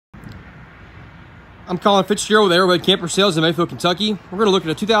I'm Colin Fitzgerald with Arrowhead Camper Sales in Mayfield, Kentucky. We're going to look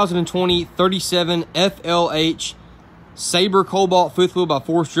at a 2020 37FLH Sabre Cobalt fifth wheel by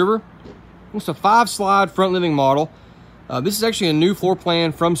Forest River. It's a 5-slide front living model. This is actually a new floor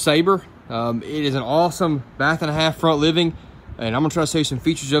plan from Sabre. It is an awesome bath and a half front living, and I'm going to try to show you some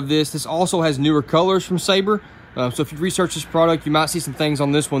features of this. This also has newer colors from Sabre. So if you research this product, you might see some things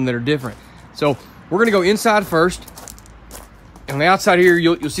on this one that are different. So we're going to go inside first. On the outside here,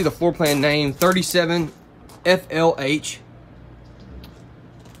 you'll see the floor plan name, 37FLH.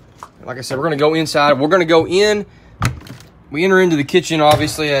 Like I said, we're going to go inside. We're going to go in. We enter into the kitchen,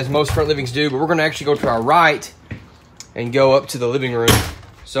 obviously, as most front livings do, but we're going to actually go to our right and go up to the living room.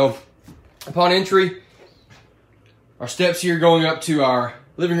 So upon entry, our steps here going up to our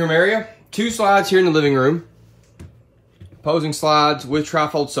living room area. 2 slides here in the living room. Opposing slides with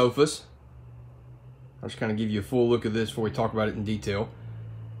trifold sofas. I'll just kind of give you a full look of this before we talk about it in detail.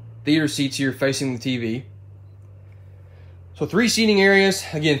 Theater seats here facing the TV. So 3 seating areas.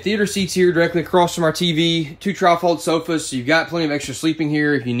 Again, theater seats here directly across from our TV. 2 trifold sofas, so you've got plenty of extra sleeping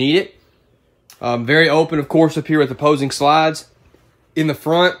here if you need it. Very open, of course, up here with opposing slides. In the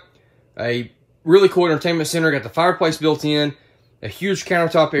front, a really cool entertainment center. Got the fireplace built in. A huge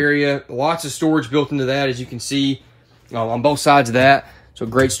countertop area. Lots of storage built into that, as you can see on both sides of that. So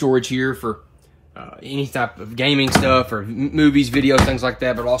great storage here for any type of gaming stuff or movies, videos, things like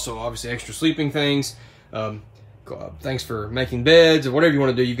that, but also obviously extra sleeping things. Thanks for making beds or whatever you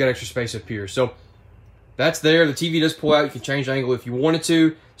want to do. You've got extra space up here. So that's there. The TV does pull out. You can change the angle if you wanted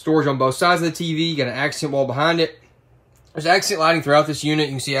to. Storage on both sides of the TV. You got an accent wall behind it. There's accent lighting throughout this unit.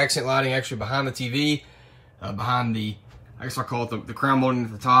 You can see accent lighting actually behind the TV, behind the, I guess I'll call it the crown molding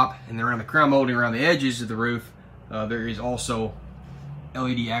at the top, and then around the crown molding around the edges of the roof, there is also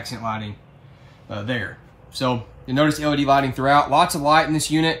LED accent lighting there. So you notice LED lighting throughout. Lots of light in this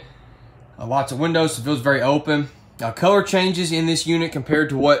unit. Lots of windows, so it feels very open. Color changes in this unit compared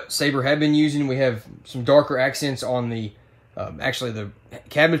to what Sabre had been using. We have some darker accents on the actually the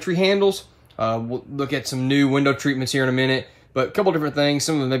cabinetry handles. We'll look at some new window treatments here in a minute, but a couple different things.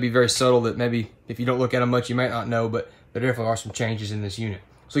 Some of them may be very subtle that maybe if you don't look at them much, you might not know, but there definitely are some changes in this unit.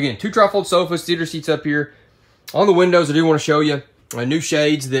 So again, 2 trifold sofas, theater seats up here. On the windows, I do want to show you new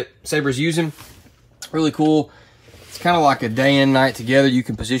shades that Sabre's using. Really cool. It's kind of like a day and night together. You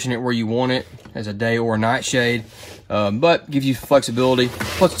can position it where you want it as a day or a night shade, but gives you flexibility.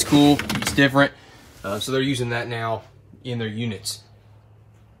 Plus it's cool, it's different. So they're using that now in their units.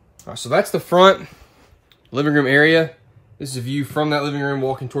 So that's the front living room area. This is a view from that living room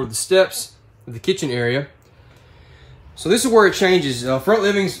walking toward the steps of the kitchen area. So this is where it changes. Front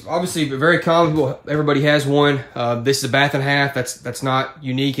living's obviously very common. Everybody has one. This is a bath and a half. That's not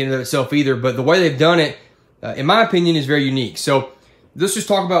unique in and of itself either, but the way they've done it, in my opinion, is very unique. So let's just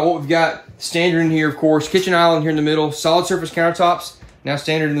talk about what we've got standard in here, of course. Kitchen island here in the middle. Solid surface countertops, now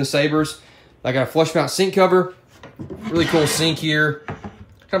standard in the Sabres. I got a flush mount sink cover. Really cool sink here.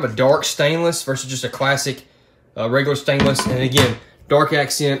 Kind of a dark stainless versus just a classic regular stainless. And again, dark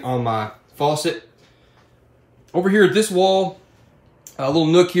accent on my faucet. Over here at this wall, a little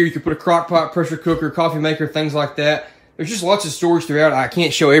nook here. You can put a crock pot, pressure cooker, coffee maker, things like that. There's just lots of storage throughout. I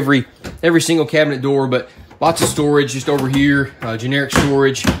can't show every single cabinet door, but lots of storage just over here. Generic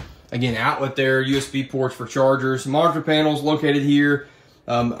storage. Again, outlet there, USB ports for chargers. Monitor panels located here.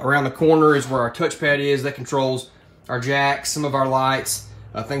 Around the corner is where our touchpad is. That controls our jacks, some of our lights,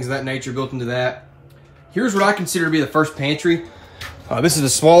 things of that nature built into that. Here's what I consider to be the first pantry. This is the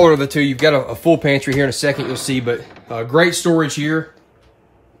smaller of the two. You've got a full pantry here in a second, you'll see, but great storage here.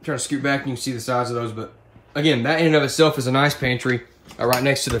 I'm trying to scoot back and you can see the size of those, but again, that in and of itself is a nice pantry right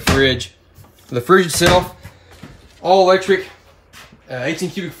next to the fridge. The fridge itself, all electric, 18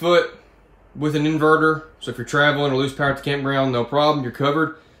 cubic foot with an inverter. So if you're traveling or lose power at the campground, no problem, you're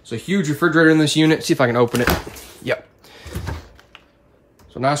covered. So huge refrigerator in this unit. See if I can open it. Yep.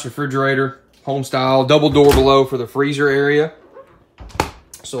 So nice refrigerator, home style, double door below for the freezer area.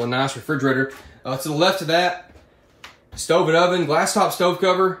 So a nice refrigerator. To the left of that, stove and oven, glass top stove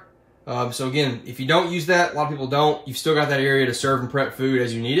cover. So again, if you don't use that, a lot of people don't, you've still got that area to serve and prep food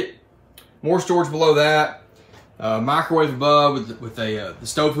as you need it. More storage below that. Microwave above with the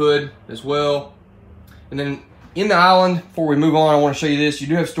stove hood as well. And then in the island, before we move on, I want to show you this. You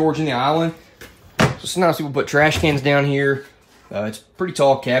do have storage in the island. So sometimes people put trash cans down here. It's a pretty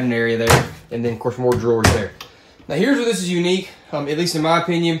tall cabinet area there. And then, of course, more drawers there. Now, here's where this is unique, at least in my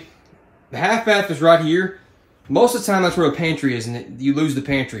opinion. The half bath is right here. Most of the time, that's where a pantry is, and you lose the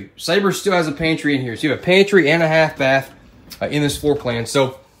pantry. Sabre still has a pantry in here. So you have a pantry and a half bath in this floor plan.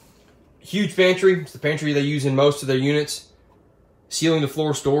 So, huge pantry. It's the pantry they use in most of their units. Ceiling to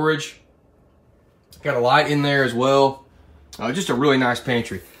floor storage. Got a light in there as well. Just a really nice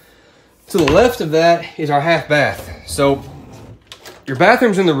pantry. To the left of that is our half bath. So your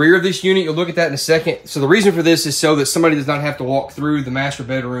bathroom's in the rear of this unit. You'll look at that in a second. So the reason for this is so that somebody does not have to walk through the master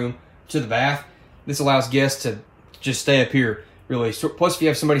bedroom to the bath. This allows guests to just stay up here, really. So, plus, if you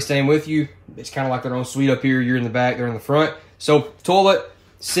have somebody staying with you, it's kind of like their own suite up here. You're in the back, they're in the front. So toilet,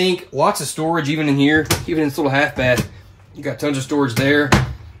 sink, lots of storage even in here, even in this little half bath. You got tons of storage there.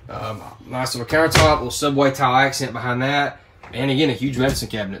 Nice little countertop, little subway tile accent behind that. And again, a huge medicine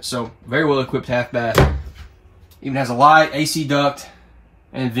cabinet. So very well equipped half bath. Even has a light, AC duct,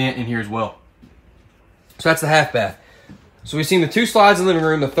 and vent in here as well. So that's the half bath. So we've seen the 2 slides in the living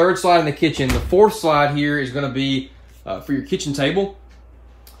room, the 3rd slide in the kitchen. The 4th slide here is going to be for your kitchen table.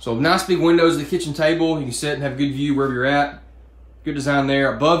 So nice big windows at the kitchen table. You can sit and have a good view wherever you're at. Good design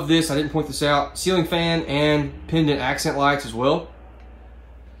there. Above this, I didn't point this out, ceiling fan and pendant accent lights as well.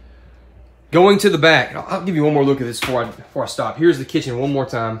 Going to the back, I'll give you one more look at this before I stop. Here's the kitchen one more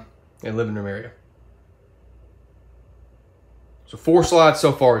time and living room area. So 4 slides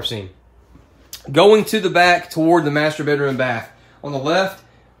so far we've seen. Going to the back toward the master bedroom and bath. On the left,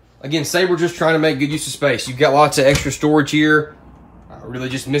 again, Sabre just trying to make good use of space. You've got lots of extra storage here. Really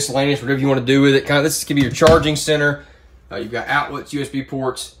just miscellaneous, whatever you want to do with it. This could be your charging center. You've got outlets, USB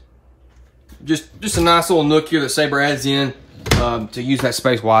ports. Just a nice little nook here that Sabre adds in to use that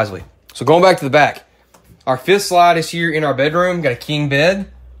space wisely. So going back to the back, our 5th slide is here in our bedroom. Got a king bed,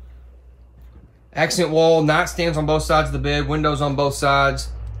 accent wall, nightstands on both sides of the bed, windows on both sides,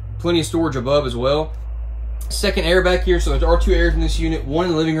 plenty of storage above as well. Second air back here, so there are 2 airs in this unit, one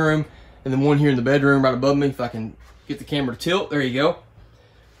in the living room and then one here in the bedroom right above me. If I can get the camera to tilt, there you go.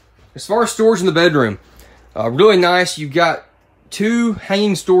 As far as storage in the bedroom, really nice. You've got 2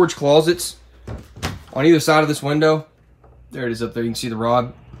 hanging storage closets on either side of this window. There it is up there, you can see the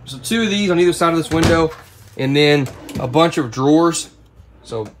rod. So 2 of these on either side of this window, and then a bunch of drawers.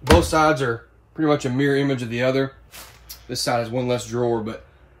 So both sides are pretty much a mirror image of the other. This side has one less drawer, but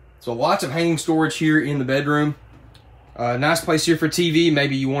so lots of hanging storage here in the bedroom. Nice place here for TV.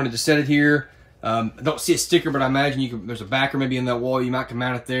 Maybe you wanted to set it here. I don't see a sticker, but I imagine there's a backer maybe in that wall. You might can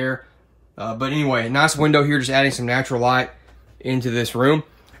mount it there. But anyway, a nice window here, just adding some natural light into this room.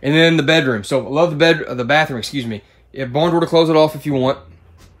 And then the bedroom. So I love the bathroom, excuse me. You have barn door to close it off if you want.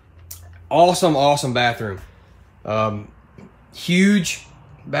 Awesome bathroom. Huge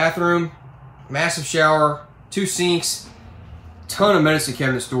bathroom, massive shower, 2 sinks, ton of medicine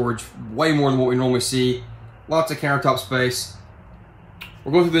cabinet storage, way more than what we normally see. Lots of countertop space.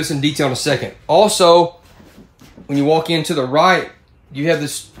 We'll go through this in detail in a second. Also, when you walk in to the right, you have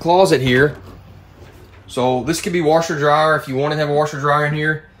this closet here. So this could be washer dryer if you want to have a washer dryer in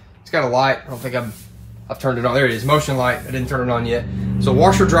here. It's got a light. I don't think I've turned it on. There it is, motion light. I didn't turn it on yet. So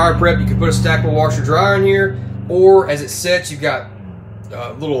washer dryer prep, you can put a stackable washer dryer in here, or as it sets, you've got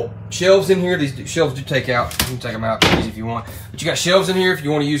little shelves in here. These shelves do take out. You can take them out easy if you want. But you got shelves in here if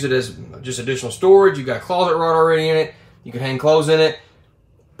you want to use it as just additional storage. You've got a closet rod already in it. You can hang clothes in it.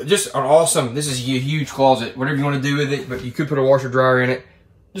 Just an awesome, this is a huge closet. Whatever you want to do with it, but you could put a washer dryer in it.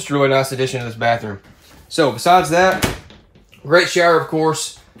 Just a really nice addition to this bathroom. So besides that, great shower, of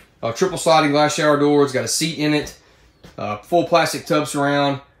course. Triple sliding glass shower door. It's got a seat in it. Full plastic tub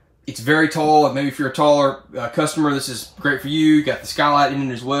surround. It's very tall. Maybe if you're a taller customer, this is great for you. You got the skylight in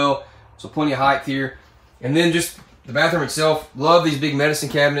it as well. So plenty of height here. And then just the bathroom itself. Love these big medicine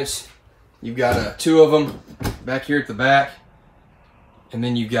cabinets. You've got 2 of them back here at the back. And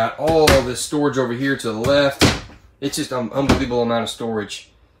then you've got all of this storage over here to the left. It's just an unbelievable amount of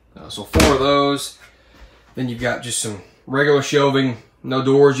storage. So 4 of those. Then you've got just some regular shelving. No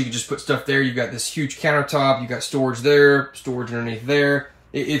doors, you can just put stuff there. You've got this huge countertop. You've got storage there, storage underneath there.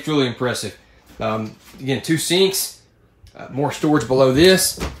 It's really impressive. Again, 2 sinks, more storage below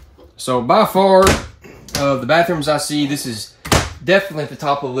this. So by far, the bathrooms I see, this is definitely at the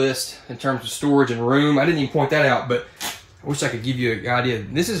top of the list in terms of storage and room. I didn't even point that out, but I wish I could give you an idea.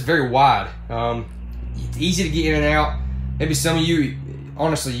 This is very wide. Easy to get in and out. Maybe some of you,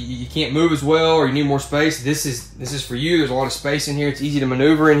 honestly, you can't move as well or you need more space. This is for you. There's a lot of space in here. It's easy to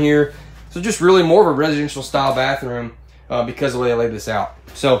maneuver in here. So just really more of a residential style bathroom because of the way I laid this out.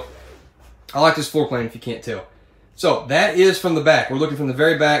 So I like this floor plan if you can't tell. So that is from the back. We're looking from the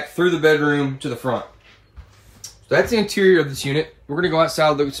very back through the bedroom to the front. So that's the interior of this unit. We're going to go outside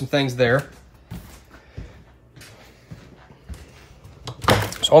and look at some things there.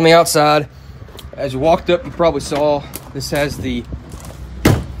 So on the outside, as you walked up, you probably saw this has the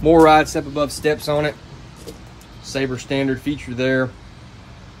more ride step above steps on it. Sabre standard feature there.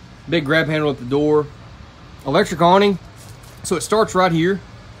 Big grab handle at the door. Electric awning. So it starts right here.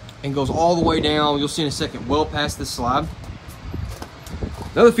 and goes all the way down. You'll see in a second, well past this slide.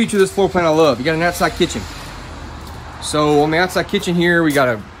 Another feature of this floor plan I love, you got an outside kitchen. So on the outside kitchen here, we got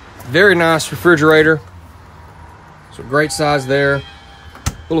a very nice refrigerator. So great size there.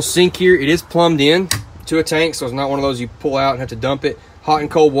 Little sink here. It is plumbed in to a tank, so it's not one of those you pull out and have to dump it. Hot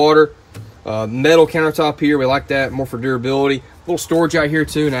and cold water. Metal countertop here. We like that, more for durability. Little storage out here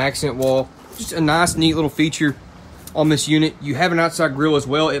too, an accent wall. Just a nice, neat little feature on this unit. You have an outside grill as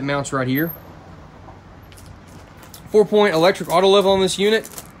well. It mounts right here. 4-point electric auto level on this unit.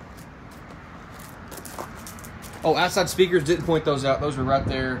 Oh, outside speakers, didn't point those out. Those are right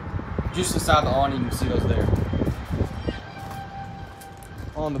there, just inside the awning. You can see those there.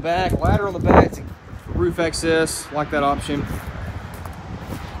 On the back, ladder on the back, roof access, like that option.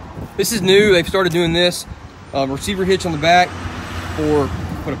 This is new. They've started doing this. Receiver hitch on the back for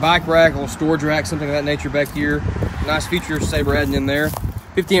put a bike rack, a little storage rack, something of that nature back here. Nice feature Sabre adding in there.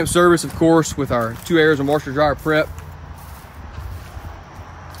 50 amp service, of course, with our 2 airs and washer dryer prep.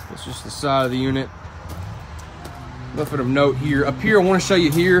 That's just the side of the unit. Nothing of note here. Up here, I want to show you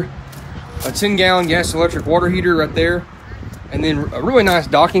here a 10-gallon gas electric water heater right there. And then a really nice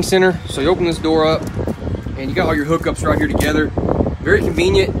docking center. So you open this door up and you got all your hookups right here together. Very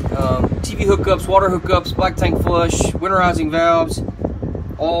convenient. TV hookups, water hookups, black tank flush, winterizing valves,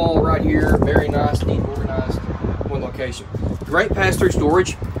 all right here. Very nice, neat, organized, one location. Great pass-through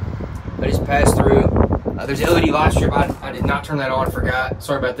storage. That is pass-through. There's an LED light strip. I did not turn that on, forgot.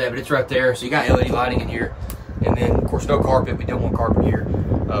 Sorry about that, but it's right there. So you got LED lighting in here. And then, of course, no carpet. We don't want carpet here.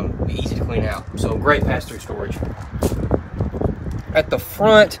 Be easy to clean out. So great pass-through storage. At the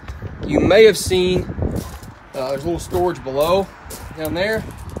front, you may have seen there's a little storage below down there.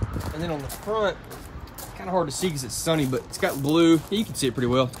 And then on the front, kind of hard to see because it's sunny, but it's got blue. You can see it pretty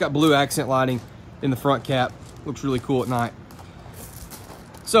well. It's got blue accent lighting in the front cap. Looks really cool at night.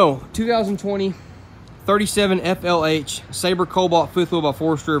 So, 2020 37FLH Sabre Cobalt 5th wheel by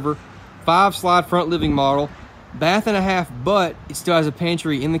Forest River. 5-slide front living model. Bath and a half, but it still has a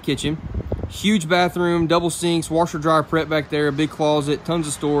pantry in the kitchen. Huge bathroom, double sinks, washer dryer prep back there, big closet, tons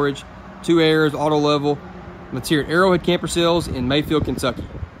of storage, 2 airs, auto level. Let's hear it. Arrowhead Camper Sales in Mayfield, Kentucky.